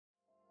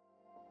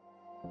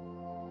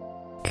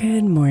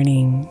Good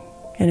morning,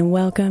 and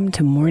welcome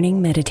to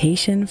Morning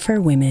Meditation for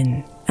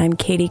Women. I'm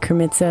Katie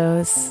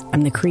Kermitzos.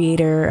 I'm the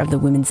creator of the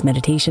Women's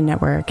Meditation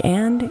Network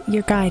and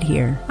your guide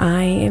here.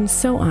 I am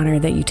so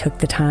honored that you took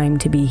the time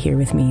to be here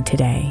with me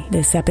today.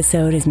 This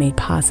episode is made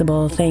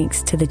possible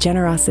thanks to the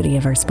generosity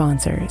of our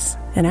sponsors.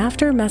 And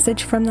after a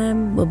message from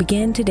them, we'll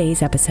begin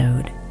today's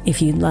episode.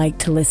 If you'd like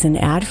to listen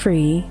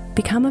ad-free,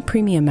 become a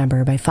premium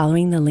member by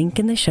following the link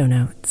in the show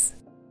notes.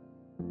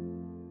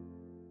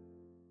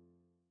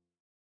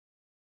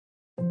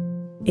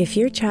 If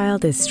your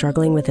child is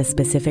struggling with a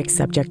specific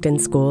subject in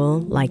school,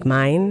 like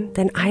mine,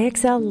 then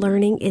IXL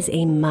Learning is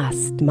a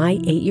must. My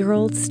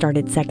 8-year-old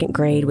started second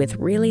grade with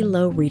really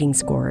low reading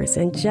scores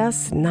and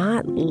just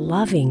not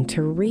loving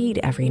to read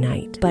every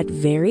night. But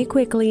very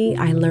quickly,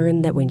 I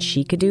learned that when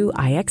she could do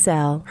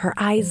IXL, her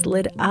eyes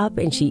lit up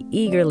and she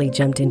eagerly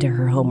jumped into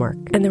her homework.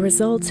 And the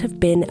results have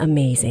been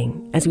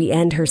amazing. As we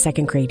end her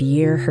second grade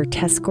year, her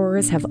test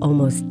scores have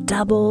almost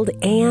doubled,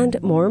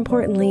 and more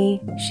importantly,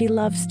 she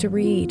loves to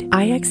read.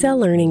 IXL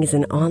Learning is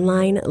an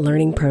online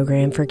learning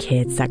program for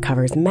kids that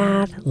covers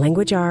math,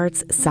 language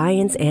arts,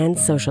 science, and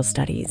social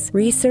studies.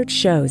 Research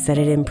shows that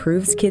it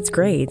improves kids'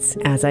 grades,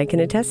 as I can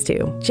attest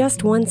to.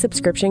 Just one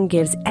subscription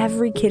gives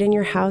every kid in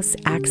your house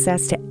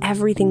access to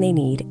everything they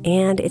need,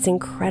 and it's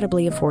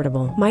incredibly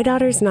affordable. My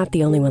daughter's not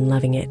the only one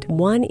loving it.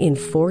 1 in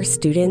 4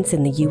 students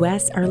in the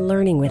U.S. are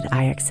learning with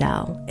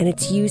IXL, and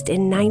it's used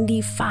in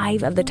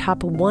 95 of the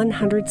top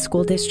 100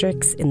 school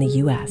districts in the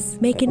U.S.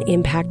 Make an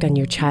impact on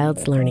your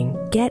child's learning.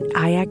 Get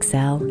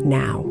IXL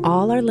now.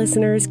 All our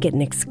listeners get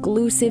an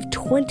exclusive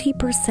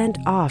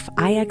 20% off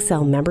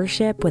IXL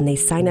membership when they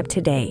sign up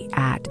today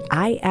at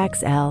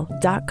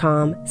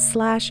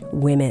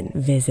IXL.com/women.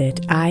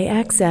 Visit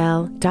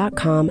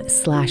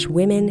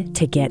IXL.com/women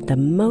to get the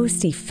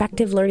most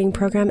effective learning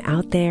program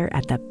out there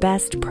at the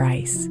best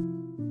price.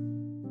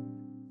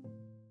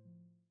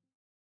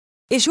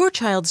 Is your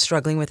child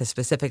struggling with a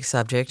specific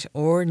subject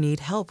or need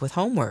help with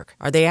homework?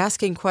 Are they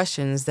asking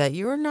questions that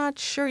you're not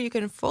sure you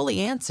can fully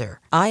answer?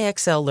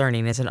 IXL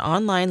Learning is an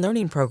online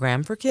learning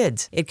program for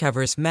kids. It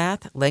covers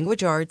math,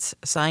 language arts,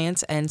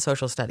 science, and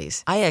social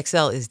studies.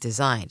 IXL is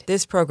designed.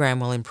 This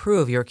program will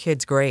improve your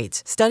kids'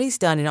 grades. Studies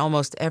done in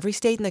almost every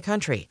state in the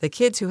country. The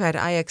kids who had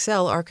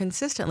IXL are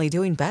consistently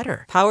doing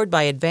better. Powered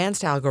by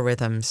advanced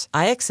algorithms,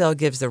 IXL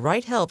gives the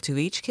right help to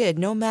each kid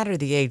no matter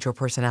the age or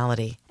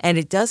personality. And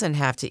it doesn't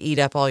have to eat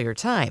up all your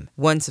time.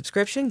 One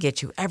subscription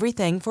gets you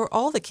everything for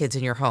all the kids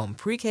in your home,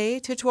 pre-K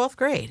to 12th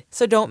grade.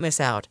 So don't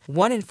miss out.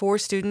 1 in 4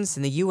 students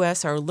in the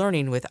U.S. are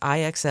learning with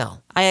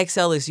IXL.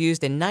 IXL is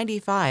used in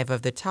 95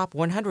 of the top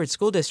 100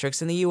 school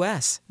districts in the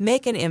U.S.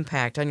 Make an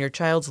impact on your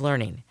child's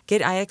learning.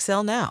 Get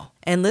IXL now.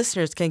 And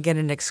listeners can get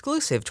an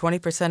exclusive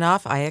 20%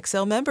 off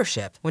IXL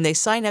membership when they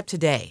sign up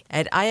today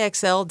at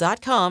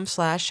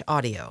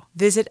IXL.com/audio.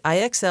 Visit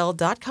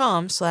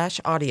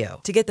IXL.com/audio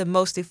to get the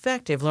most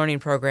effective learning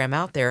program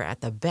out there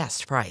at the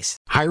best price.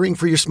 Hiring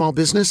for your small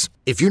business?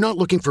 If you're not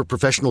looking for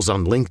professionals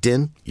on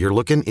LinkedIn, you're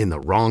looking in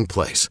the wrong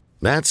place.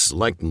 That's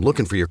like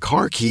looking for your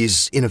car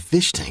keys in a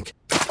fish tank.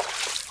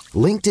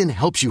 LinkedIn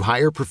helps you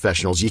hire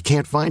professionals you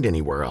can't find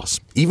anywhere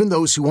else, even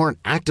those who aren't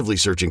actively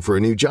searching for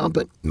a new job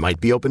but might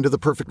be open to the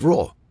perfect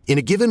role. In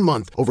a given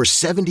month, over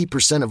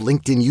 70% of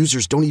LinkedIn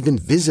users don't even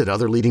visit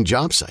other leading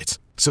job sites.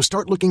 So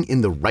start looking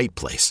in the right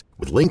place.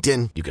 With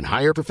LinkedIn, you can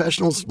hire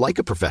professionals like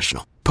a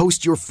professional.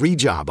 Post your free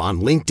job on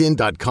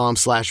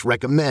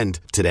linkedin.com/recommend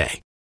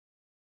today.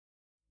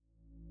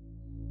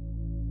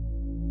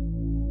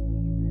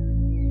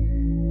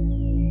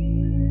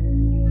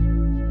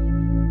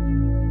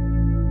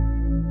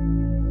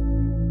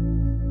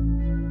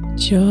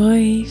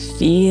 Joy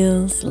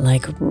feels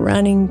like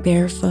running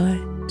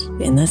barefoot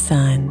in the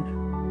sun.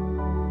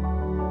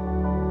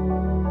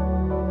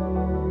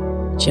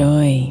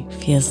 Joy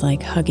feels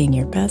like hugging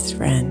your best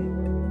friend.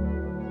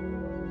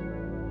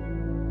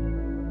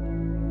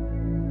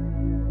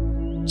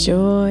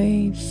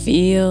 Joy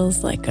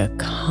feels like a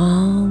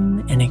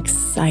calm and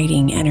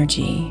exciting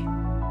energy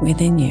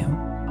within you,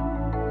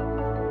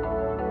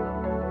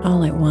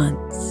 all at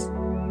once.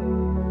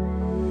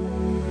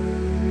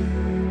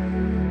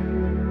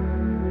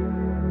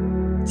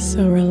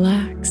 So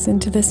relax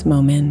into this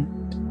moment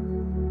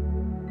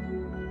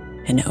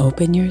and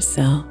open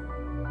yourself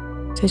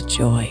to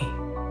joy.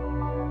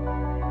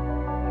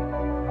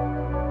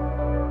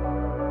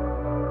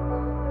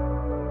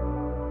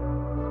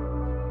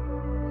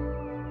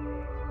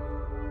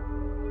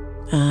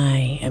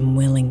 I am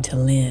willing to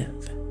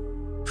live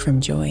from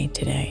joy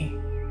today.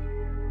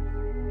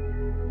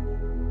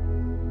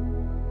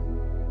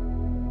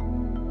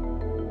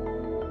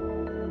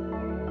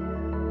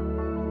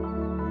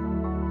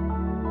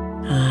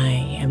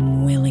 I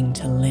am willing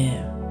to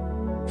live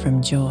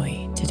from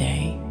joy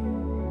today.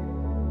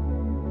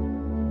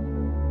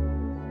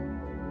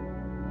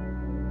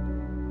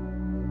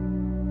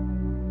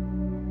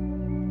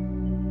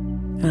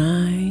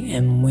 I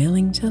am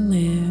willing to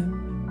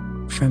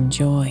live from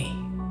joy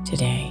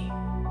today.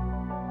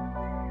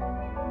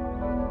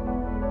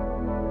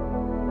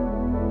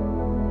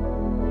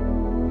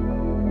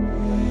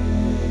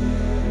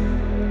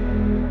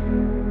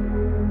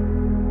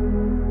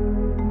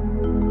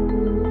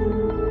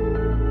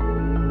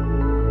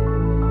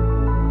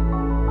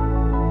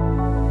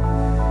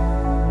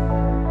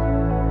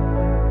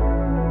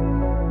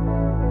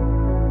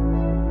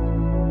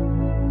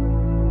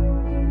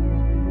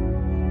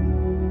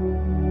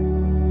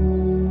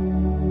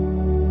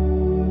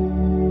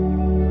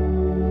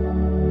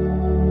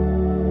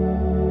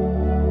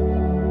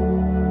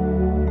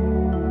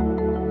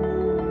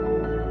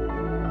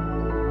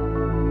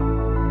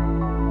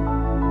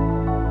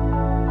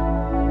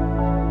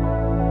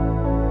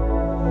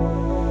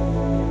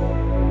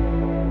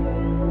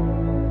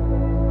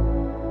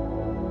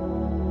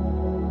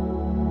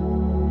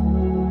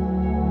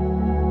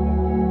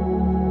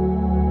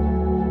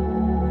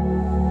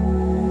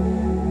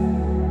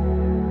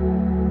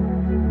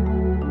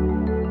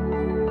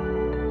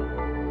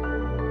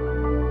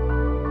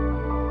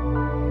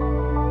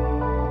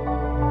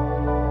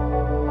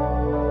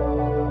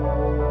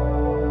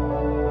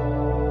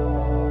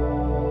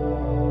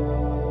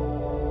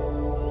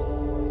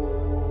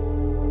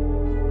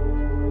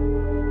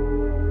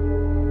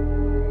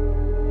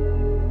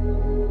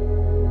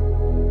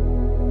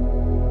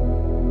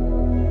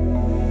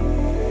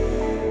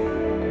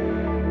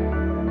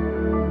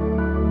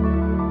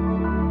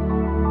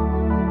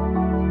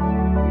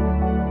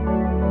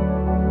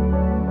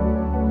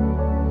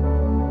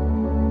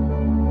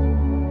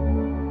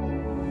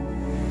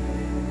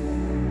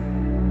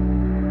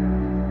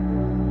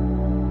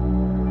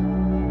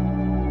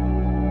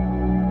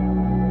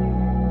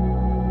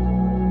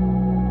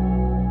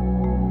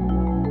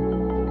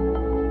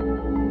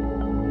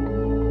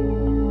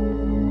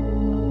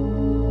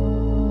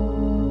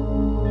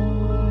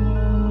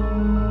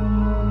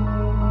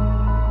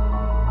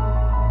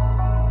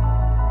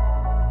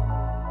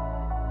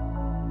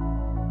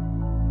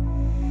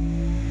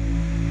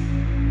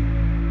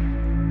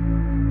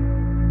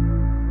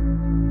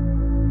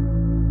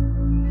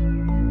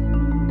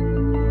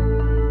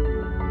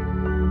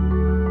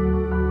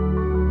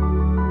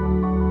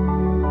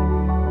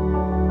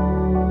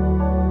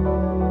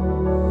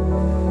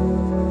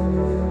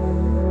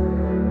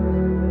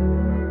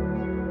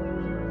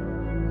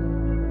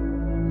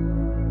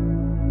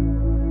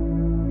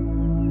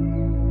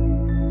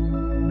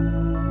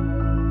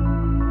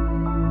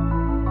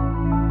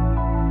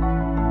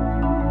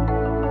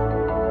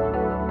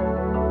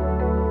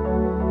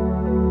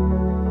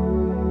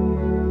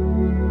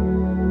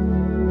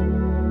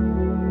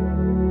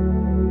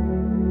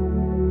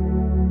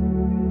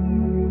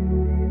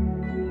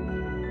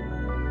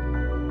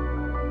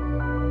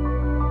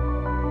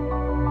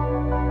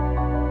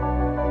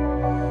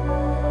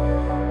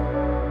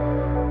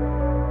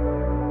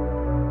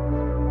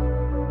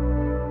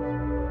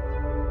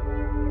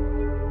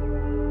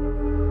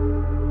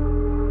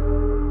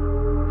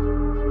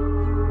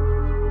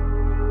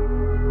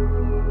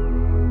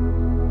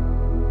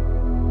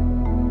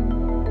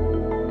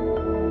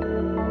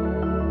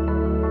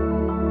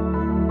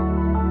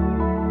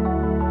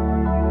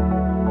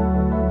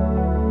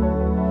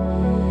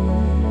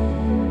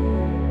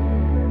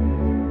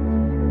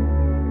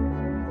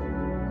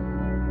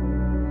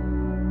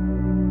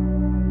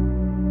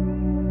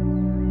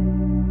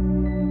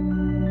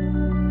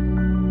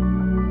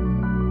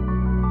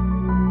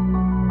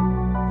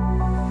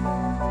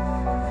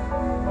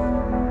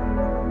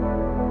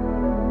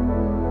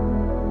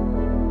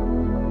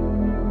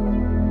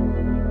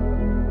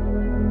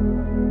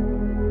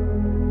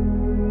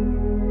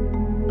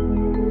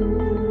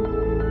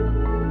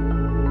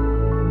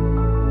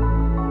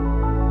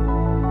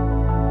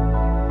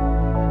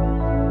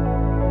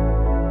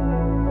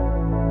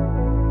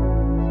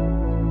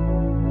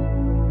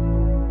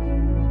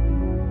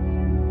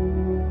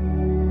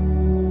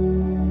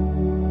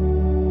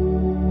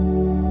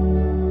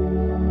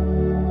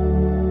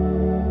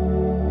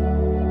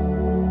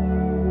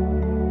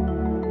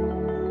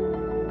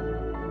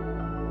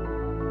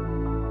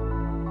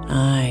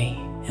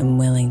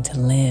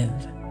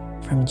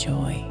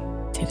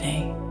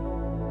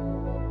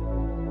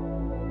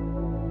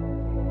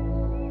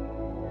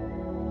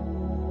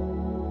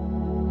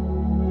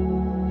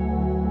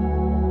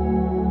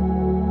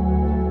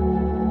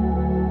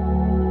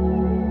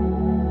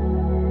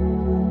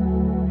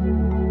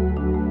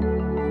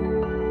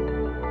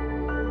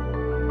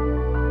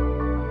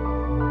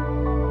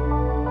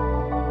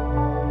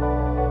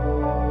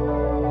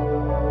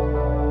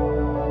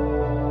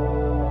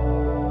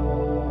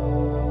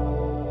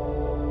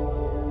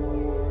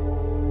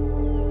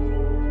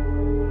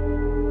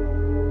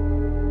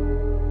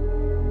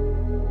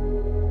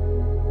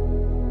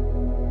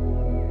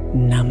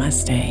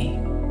 namaste,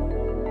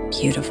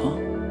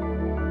 beautiful.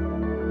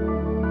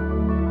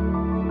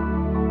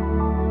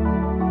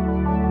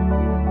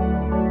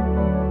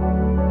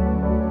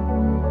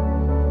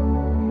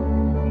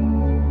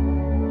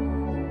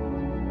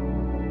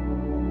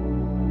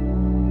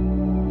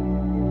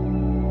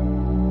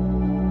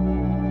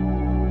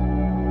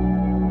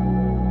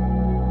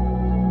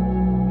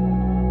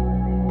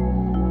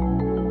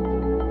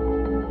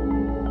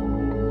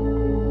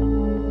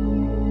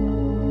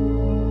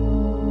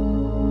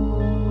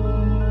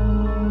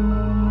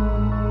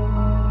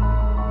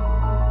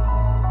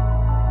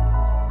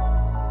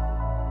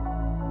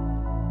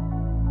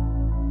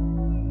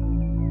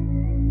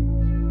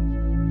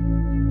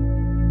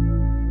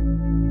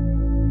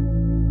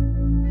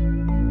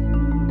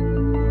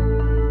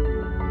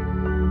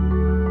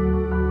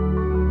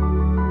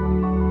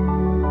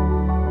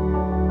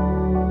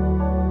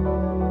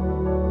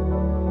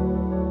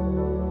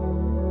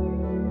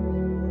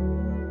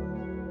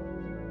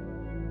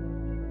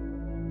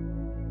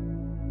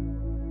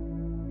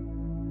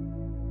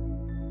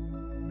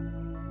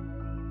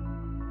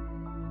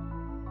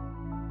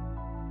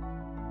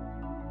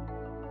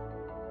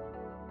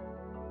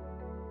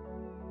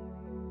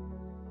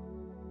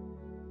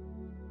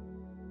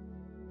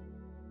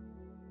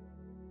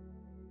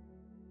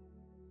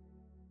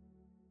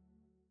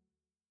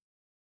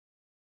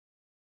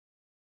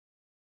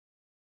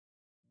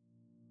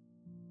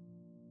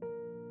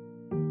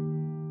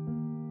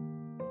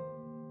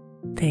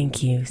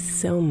 Thank you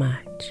so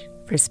much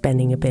for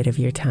spending a bit of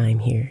your time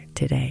here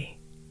today.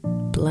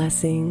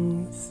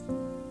 Blessings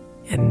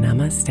and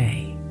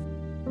namaste.